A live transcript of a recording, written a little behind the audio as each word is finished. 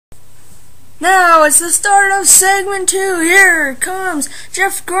Now it's the start of segment 2. Here comes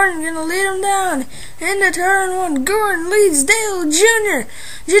Jeff Gordon, gonna lead him down into turn 1. Gordon leads Dale Jr.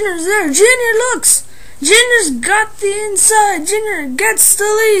 Jr.'s there. Jr. looks. Jr.'s got the inside. Jr. gets the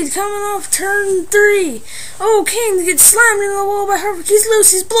lead coming off turn 3. Oh, Kane gets slammed into the wall by Harvick. He's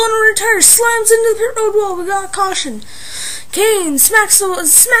loose. He's blown over the tires. Slams into the pit road wall. We got caution. Kane smacks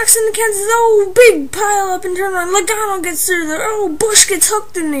into Kansas. Oh, big pile up in turn 1. Logano gets through there. Oh, Busch gets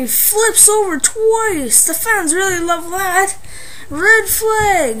hooked and he flips over twice. The fans really love that. Red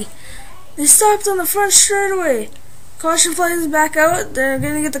flag. They stopped on the front straightaway. Caution flag is back out. They're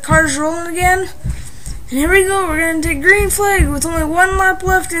going to get the cars rolling again. And here we go. We're going to take green flag with only one lap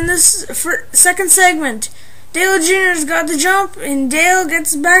left in this second segment. Dale Jr.'s got the jump, and Dale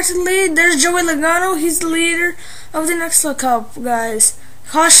gets back to the lead. There's Joey Logano. He's the leader of the Nextel Cup, guys.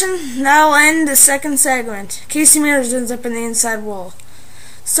 Caution, that'll end the second segment. Casey Mears ends up in the inside wall.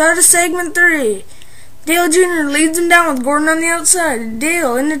 Start of segment 3. Dale Jr. leads him down with Gordon on the outside.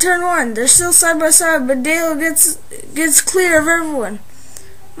 Dale into turn 1. They're still side by side, but Dale gets clear of everyone.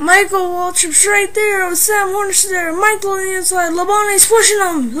 Michael Waltrip's right there. Oh, Sam Hornish there. Michael on the inside. Labonte's pushing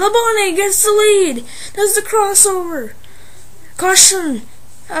him. Labonte gets the lead. Does the crossover. Caution.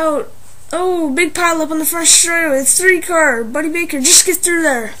 Out. Oh, big pile up on the front straightaway. It's 3 car. Buddy Baker just gets through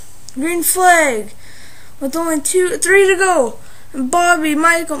there. Green flag. With only 3 to go. And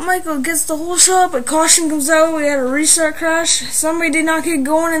Michael gets the whole shot, but caution comes out. We had a restart crash. Somebody did not get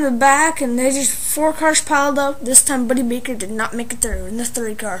going in the back, and they just 4 cars piled up. This time, Buddy Baker did not make it through in the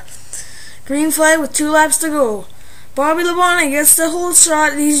 3 car. Green flag with 2 laps to go. Bobby Labonte gets the whole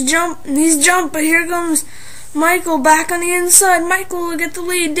shot. He's jumped, but here comes Michael back on the inside. Michael will get the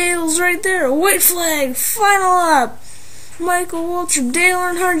lead. Dale's right there. White flag. Final lap. Michael Waltrip, Dale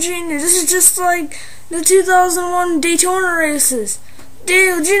Earnhardt Jr. This is just like the 2001 Daytona races.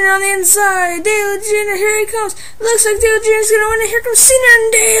 Dale Jr. on the inside. Dale Jr. Here he comes. Looks like Dale Jr. is going to win it. Here comes Senior,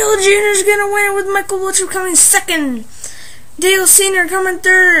 and Dale Jr. is going to win it with Michael Waltrip coming second. Dale Senior coming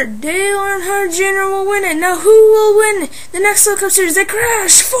third. Dale Earnhardt Jr. will win it. Now who will win the Nextel Cup Series? They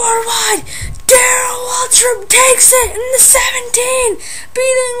crash 4 wide. Darrell Waltrip takes it in the 17,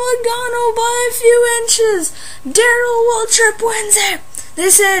 beating Logano by a few inches. Darrell Waltrip wins it. They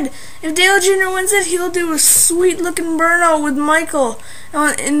said if Dale Jr. wins it, he'll do a sweet-looking burnout with Michael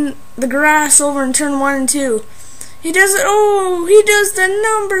in the grass over in turn 1 and 2. He does it. Oh, he does the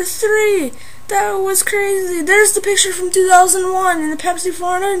number 3. That was crazy. There's the picture from 2001 in the Pepsi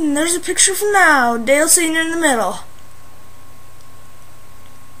 400, and there's a picture from now. Dale Sr. in the middle.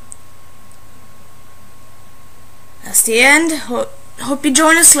 That's the end. Hope you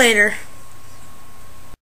join us later.